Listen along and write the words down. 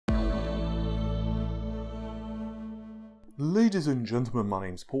Ladies and gentlemen, my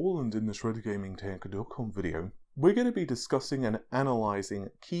name's Paul, and in this RetroGamingTech.com video, we're going to be discussing and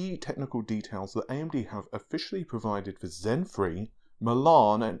analysing key technical details that AMD have officially provided for Zen 3,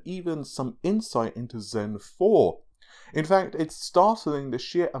 Milan, and even some insight into Zen 4. In fact, it's startling the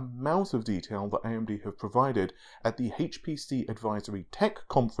sheer amount of detail that AMD have provided at the HPC Advisory Tech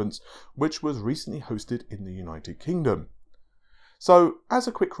Conference, which was recently hosted in the United Kingdom. So, as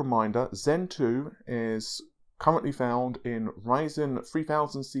a quick reminder, Zen 2 is currently found in Ryzen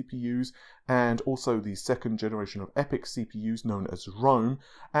 3000 CPUs and also the second generation of EPYC CPUs known as Rome,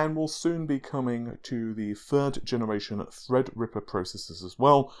 and will soon be coming to the third generation Threadripper processors as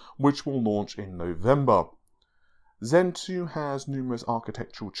well, which will launch in November. Zen 2 has numerous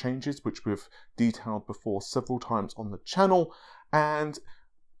architectural changes, which we've detailed before several times on the channel, and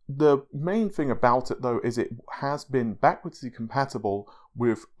the main thing about it though is it has been backwards compatible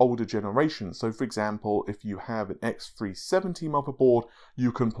with older generations. So for example, if you have an X370 motherboard,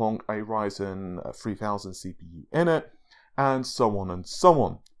 you can plonk a Ryzen 3000 CPU in it, and so on and so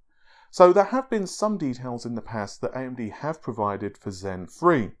on. So there have been some details in the past that AMD have provided for Zen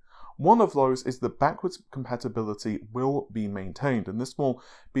 3. One of those is that backwards compatibility will be maintained, and this will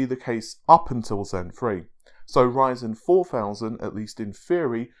be the case up until Zen 3. So Ryzen 4000, at least in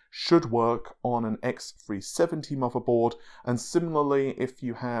theory, should work on an X370 motherboard, and similarly, if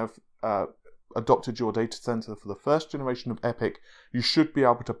you have adopted your data center for the first generation of EPYC, you should be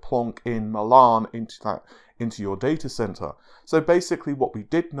able to plonk in Milan into your data center. So basically what we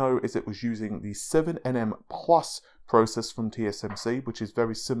did know is it was using the 7nm Plus process from TSMC, which is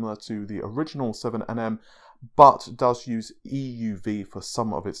very similar to the original 7nm, but does use EUV for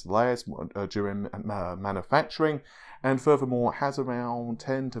some of its layers during manufacturing, and furthermore has around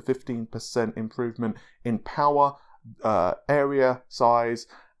 10 to 15% improvement in power, area size,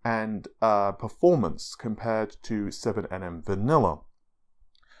 and performance compared to 7nm vanilla.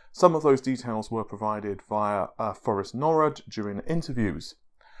 Some of those details were provided via Forrest Norrod during interviews.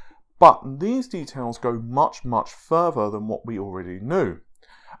 But these details go much further than what we already knew.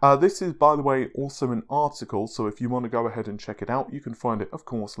 This is, by the way, also an article, so if you want to go ahead and check it out, you can find it, of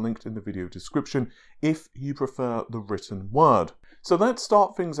course, linked in the video description if you prefer the written word. So let's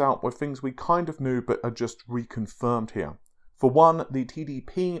start things out with things we kind of knew but are just reconfirmed here. For one, the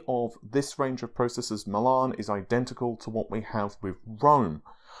TDP of this range of processors, Milan, is identical to what we have with Rome.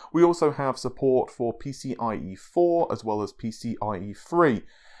 We also have support for PCIe 4 as well as PCIe 3.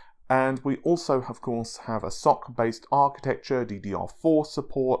 And we also, of course, have a SoC-based architecture, DDR4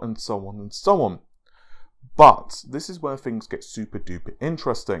 support, and so on and so on. But this is where things get super duper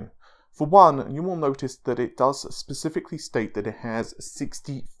interesting. For one, you will notice that it does specifically state that it has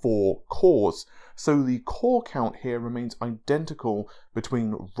 64 cores. So the core count here remains identical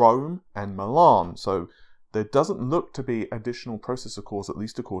between Rome and Milan. So there doesn't look to be additional processor cores, at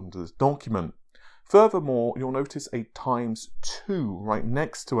least according to this document. Furthermore, you'll notice a ×2 right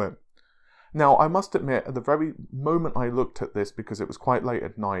next to it. Now, I must admit, at the very moment I looked at this, because it was quite late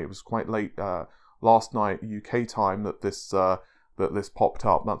at night, it was quite late last night UK time that this popped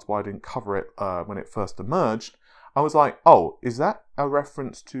up. That's why I didn't cover it when it first emerged. I was like, oh, is that a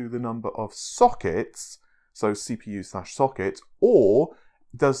reference to the number of sockets, so CPU/sockets, or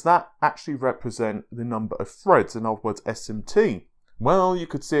does that actually represent the number of threads, in other words, SMT? Well, you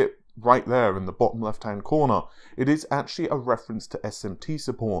could see it right there in the bottom left-hand corner. It is actually a reference to SMT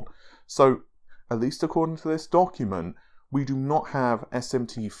support. So, at least according to this document, we do not have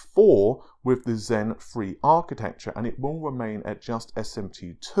SMT-4 with the Zen 3 architecture, and it will remain at just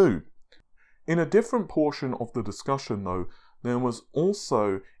SMT-2. In a different portion of the discussion, though, there was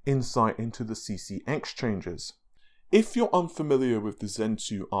also insight into the CCX changes. If you're unfamiliar with the Zen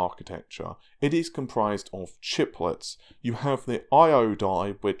 2 architecture, it is comprised of chiplets. You have the I/O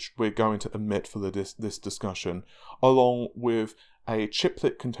die, which we're going to omit for this discussion, along with a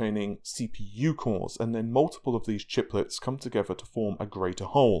chiplet containing CPU cores, and then multiple of these chiplets come together to form a greater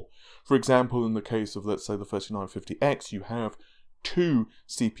whole. For example, in the case of, let's say, the 3950X, you have 2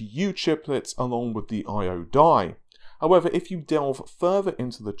 CPU chiplets along with the I/O die. However, if you delve further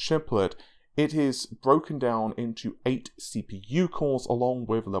into the chiplet, it is broken down into 8 CPU cores along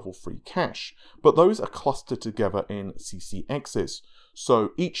with level 3 cache, but those are clustered together in CCXs.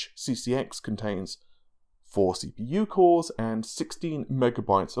 So each CCX contains 4 CPU cores and 16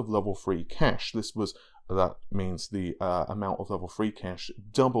 megabytes of level 3 cache. That means the amount of level 3 cache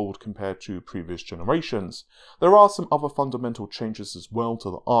doubled compared to previous generations. There are some other fundamental changes as well to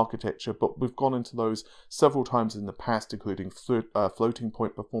the architecture, but we've gone into those several times in the past, including floating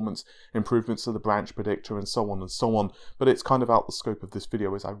point performance, improvements to the branch predictor, and so on and so on, but it's kind of out the scope of this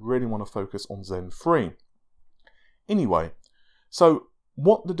video as I really want to focus on Zen 3. anyway. So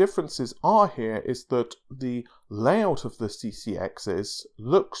what the differences are here is that the layout of the CCXs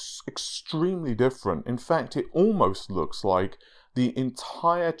looks extremely different. In fact, it almost looks like the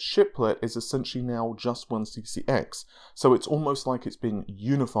entire chiplet is essentially now just one CCX. So it's almost like it's been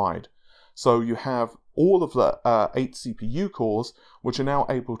unified. So you have all of the 8 CPU cores, which are now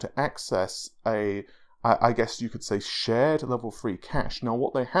able to access a, I guess you could say, shared level 3 cache. Now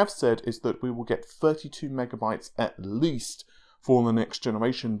what they have said is that we will get 32 megabytes at least for the next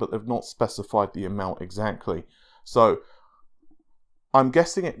generation, but they've not specified the amount exactly. So I'm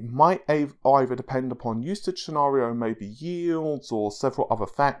guessing it might either depend upon usage scenario, maybe yields, or several other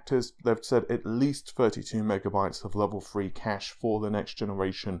factors. They've said at least 32 megabytes of level 3 cache for the next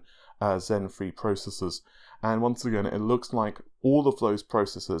generation Zen 3 processors. And once again, it looks like all of those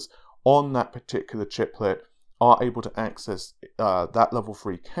processors on that particular chiplet are able to access that level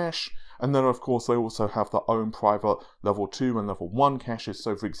 3 cache. And then of course they also have their own private level 2 and level 1 caches.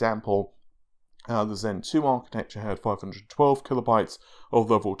 So for example, the Zen 2 architecture had 512 kilobytes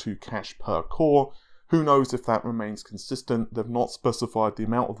of level 2 cache per core. Who knows if that remains consistent? They've not specified the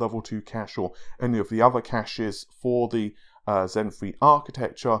amount of level 2 cache or any of the other caches for the Zen 3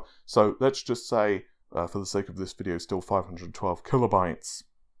 architecture. So let's just say, for the sake of this video, still 512 kilobytes.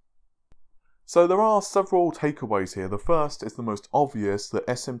 So there are several takeaways here. The first is the most obvious, that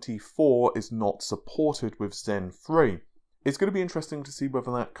SMT-4 is not supported with Zen 3. It's going to be interesting to see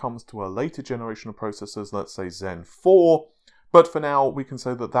whether that comes to a later generation of processors, let's say Zen 4, but for now we can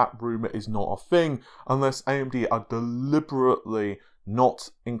say that that rumour is not a thing, unless AMD are deliberately not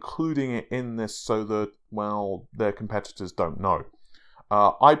including it in this so that, well, their competitors don't know.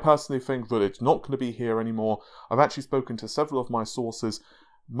 I personally think that it's not going to be here anymore. I've actually spoken to several of my sources.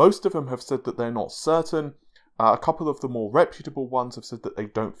 Most of them have said that they're not certain. A couple of the more reputable ones have said that they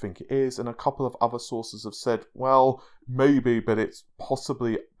don't think it is, and a couple of other sources have said, well, maybe, but it's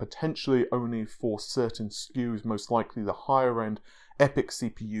possibly, potentially only for certain SKUs, most likely the higher end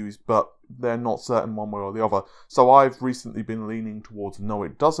EPYC CPUs, but they're not certain one way or the other. So I've recently been leaning towards no,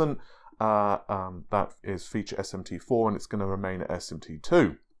 it doesn't. That is feature SMT-4, and it's going to remain at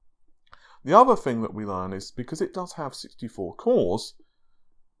SMT-2. The other thing that we learn is, because it does have 64 cores,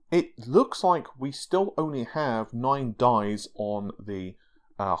 it looks like we still only have 9 dies on the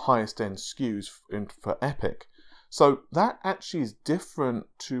highest end SKUs for EPYC. So that actually is different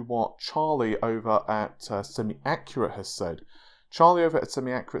to what Charlie over at Semi-Accurate has said. Charlie over at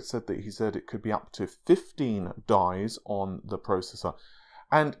Semi-Accurate said that he said it could be up to 15 dies on the processor.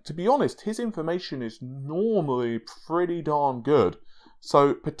 And to be honest, his information is normally pretty darn good.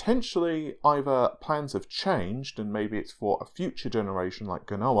 So potentially either plans have changed and maybe it's for a future generation like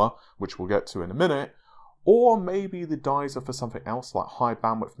Genoa, which we'll get to in a minute, or maybe the dies are for something else like high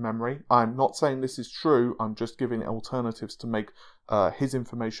bandwidth memory. I'm not saying this is true, I'm just giving alternatives to make his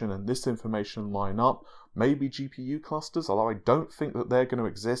information and this information line up. Maybe GPU clusters, although I don't think that they're going to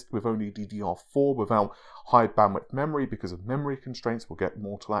exist with only DDR4 without high bandwidth memory because of memory constraints. We'll get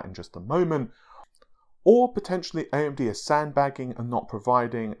more to that in just a moment. Or potentially AMD is sandbagging and not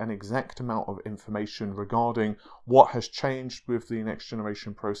providing an exact amount of information regarding what has changed with the next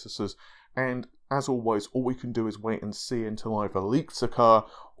generation processors. And as always, all we can do is wait and see until either leaks occur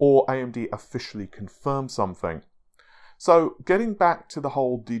or AMD officially confirm something. So getting back to the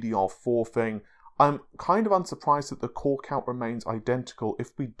whole DDR4 thing, I'm kind of unsurprised that the core count remains identical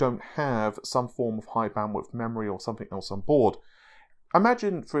if we don't have some form of high bandwidth memory or something else on board.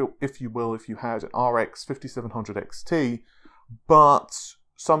 Imagine, if you will, if you had an RX 5700 XT, but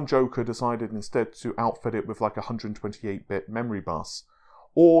some joker decided instead to outfit it with like a 128-bit memory bus.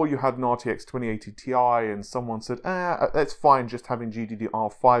 Or you had an RTX 2080 Ti and someone said, that's fine just having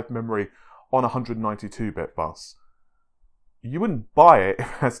GDDR5 memory on a 192-bit bus. You wouldn't buy it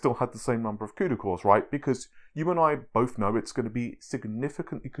if it still had the same number of CUDA cores, right? Because you and I both know it's going to be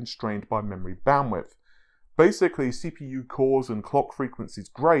significantly constrained by memory bandwidth. Basically, CPU cores and clock frequency is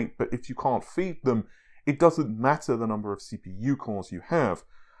great, but if you can't feed them, it doesn't matter the number of CPU cores you have.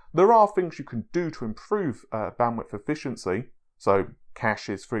 There are things you can do to improve bandwidth efficiency, so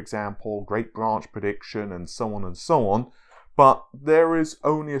caches, for example, great branch prediction, and so on, but there is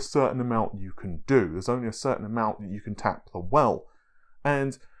only a certain amount you can do. There's only a certain amount that you can tap the well.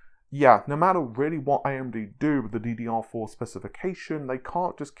 And yeah, no matter really what AMD do with the DDR4 specification, they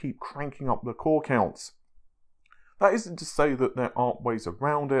can't just keep cranking up the core counts. That isn't to say that there aren't ways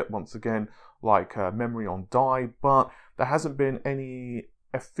around it, once again, like memory on die, but there hasn't been any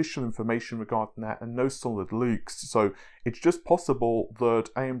official information regarding that and no solid leaks. So it's just possible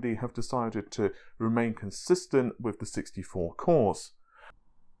that AMD have decided to remain consistent with the 64 cores.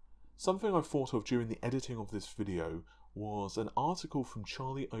 Something I thought of during the editing of this video was an article from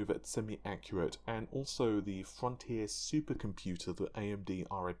Charlie over at Semi-Accurate and also the Frontier supercomputer that AMD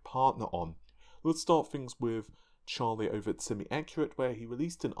are a partner on. Let's start things with Charlie over at Semi-Accurate, where he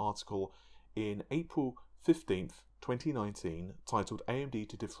released an article in April 15th, 2019 titled AMD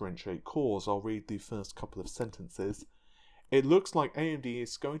to differentiate cores. I'll read the first couple of sentences. It looks like AMD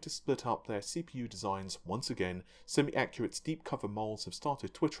is going to split up their CPU designs once again. Semi-Accurate's deep cover moles have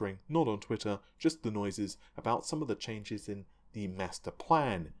started twittering, not on Twitter, just the noises, about some of the changes in the master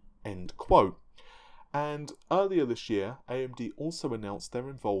plan. End quote. And earlier this year, AMD also announced their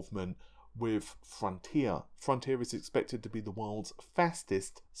involvement with Frontier. Frontier is expected to be the world's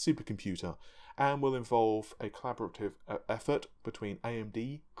fastest supercomputer and will involve a collaborative effort between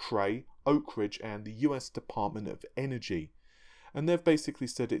AMD, Cray, Oak Ridge and the US Department of Energy. And they've basically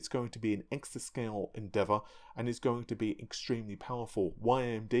said it's going to be an exascale endeavour and is going to be extremely powerful. Why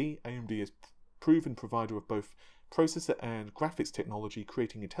AMD? AMD is proven provider of both processor and graphics technology,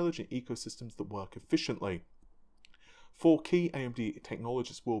 creating intelligent ecosystems that work efficiently. 4 key AMD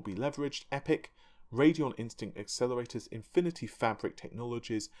technologies will be leveraged: EPYC, Radeon Instinct Accelerators, Infinity Fabric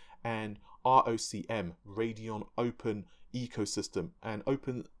Technologies, and ROCm, Radeon Open Ecosystem, an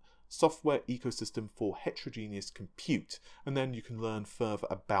open software ecosystem for heterogeneous compute. And then you can learn further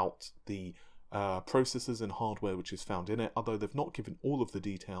about the processors and hardware which is found in it, although they've not given all of the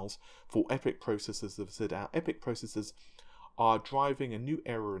details. For EPYC processors, they've said our EPYC processors are driving a new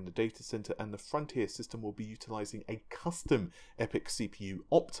era in the data center, and the Frontier system will be utilizing a custom EPYC CPU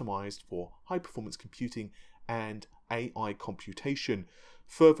optimized for high performance computing and AI computation.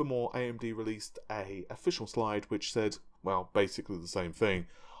 Furthermore, AMD released an official slide which said, well, basically the same thing.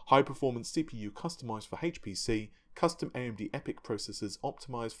 High performance CPU customized for HPC, custom AMD EPYC processors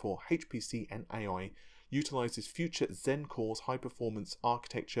optimized for HPC and AI, utilizes future Zen cores, high performance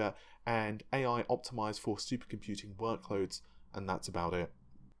architecture, and AI optimized for supercomputing workloads, and that's about it.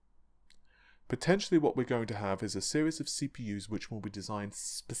 Potentially what we're going to have is a series of CPUs which will be designed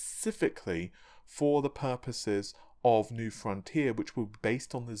specifically for the purposes of New Frontier, which will be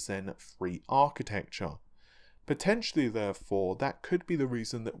based on the Zen 3 architecture. Potentially, therefore, that could be the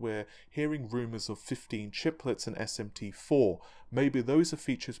reason that we're hearing rumours of 15 chiplets and SMT-4. Maybe those are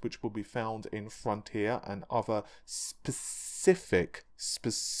features which will be found in Frontier and other specific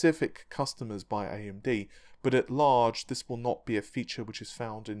customers by AMD, but at large this will not be a feature which is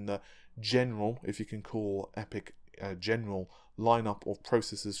found in the general, if you can call EPYC general, lineup of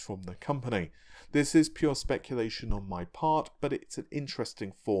processors from the company. This is pure speculation on my part, but it's an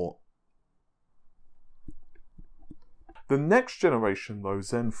interesting thought. The next generation, though,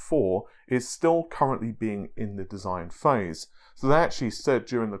 Zen 4, is still currently being in the design phase. So they actually said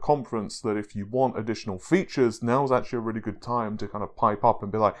during the conference that if you want additional features, now's actually a really good time to kind of pipe up and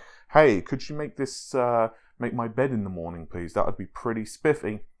be like, hey, could you make this, make my bed in the morning, please? That would be pretty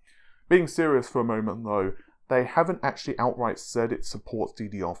spiffy. Being serious for a moment, though, they haven't actually outright said it supports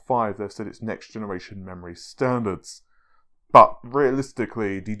DDR5. They've said it's next generation memory standards. But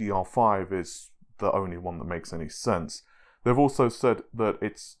realistically, DDR5 is the only one that makes any sense. They've also said that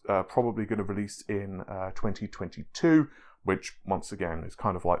it's probably going to release in 2022, which once again is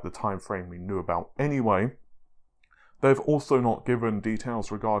kind of like the time frame we knew about anyway. They've also not given details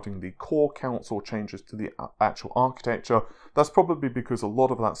regarding the core counts or changes to the actual architecture. That's probably because a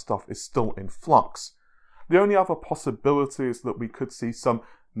lot of that stuff is still in flux. The only other possibility is that we could see some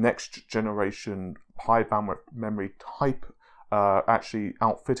next generation high bandwidth memory type actually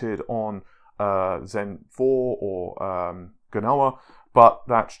outfitted on Zen 4 or Genoa, but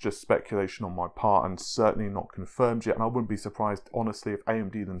that's just speculation on my part and certainly not confirmed yet, and I wouldn't be surprised, honestly, if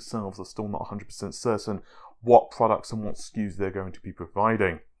AMD themselves are still not 100% certain what products and what SKUs they're going to be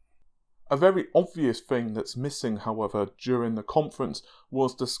providing. A very obvious thing that's missing, however, during the conference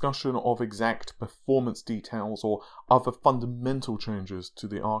was discussion of exact performance details or other fundamental changes to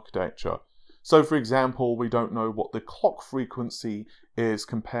the architecture. So, for example, we don't know what the clock frequency is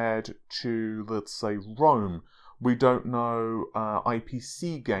compared to, let's say, Rome. We don't know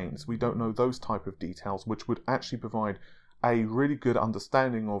IPC gains. We don't know those type of details, which would actually provide a really good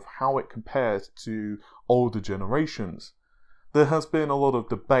understanding of how it compares to older generations. There has been a lot of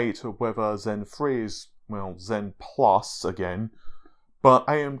debate of whether Zen 3 is, well, Zen Plus again, but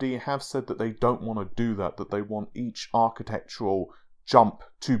AMD have said that they don't want to do that, that they want each architectural jump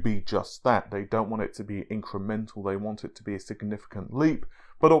to be just that. They don't want it to be incremental, they want it to be a significant leap.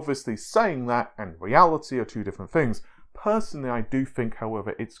 But obviously saying that and reality are two different things. Personally, I do think,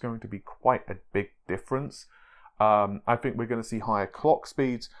 however, it's going to be quite a big difference. I think we're going to see higher clock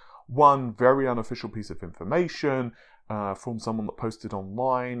speeds. One very unofficial piece of information, from someone that posted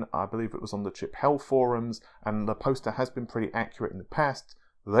online. I believe it was on the Chip Hell forums, and the poster has been pretty accurate in the past.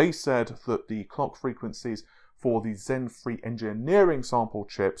 They said that the clock frequencies for the Zen 3 engineering sample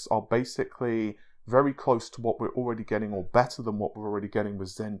chips are basically very close to what we're already getting, or better than what we're already getting with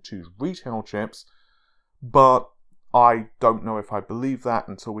Zen 2's retail chips. But I don't know if I believe that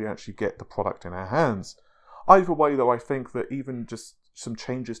until we actually get the product in our hands. Either way, though, I think that even just some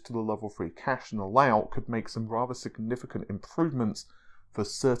changes to the level 3 cache and the layout could make some rather significant improvements for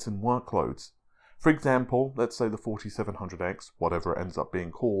certain workloads. For example, let's say the 4700X, whatever it ends up being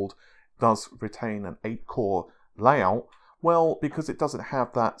called, does retain an 8-core layout. Well, because it doesn't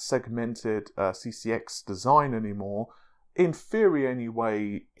have that segmented CCX design anymore, in theory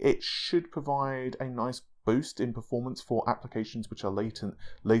anyway, it should provide a nice boost in performance for applications which are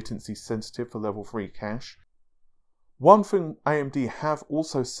latency sensitive for level 3 cache. One thing AMD have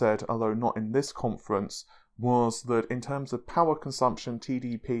also said, although not in this conference, was that in terms of power consumption,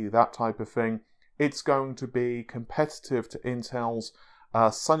 TDP, that type of thing, it's going to be competitive to Intel's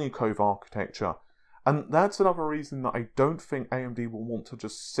Sunny Cove architecture. And that's another reason that I don't think AMD will want to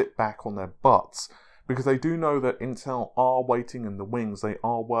just sit back on their butts, because they do know that Intel are waiting in the wings. They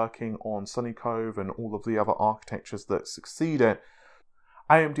are working on Sunny Cove and all of the other architectures that succeed it.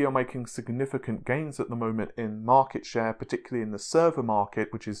 AMD are making significant gains at the moment in market share, particularly in the server market,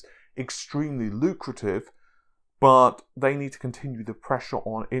 which is extremely lucrative, but they need to continue the pressure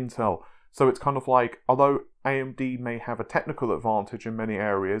on Intel. So it's kind of like, although AMD may have a technical advantage in many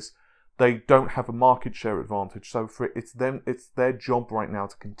areas, they don't have a market share advantage. So it's their job right now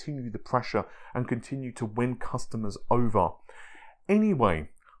to continue the pressure and continue to win customers over. Anyway,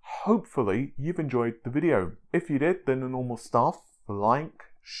 hopefully you've enjoyed the video. If you did, then the normal stuff: like,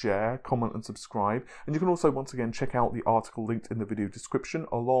 share, comment and subscribe. And you can also once again check out the article linked in the video description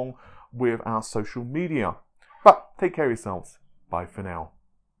along with our social media. But take care of yourselves. Bye for now.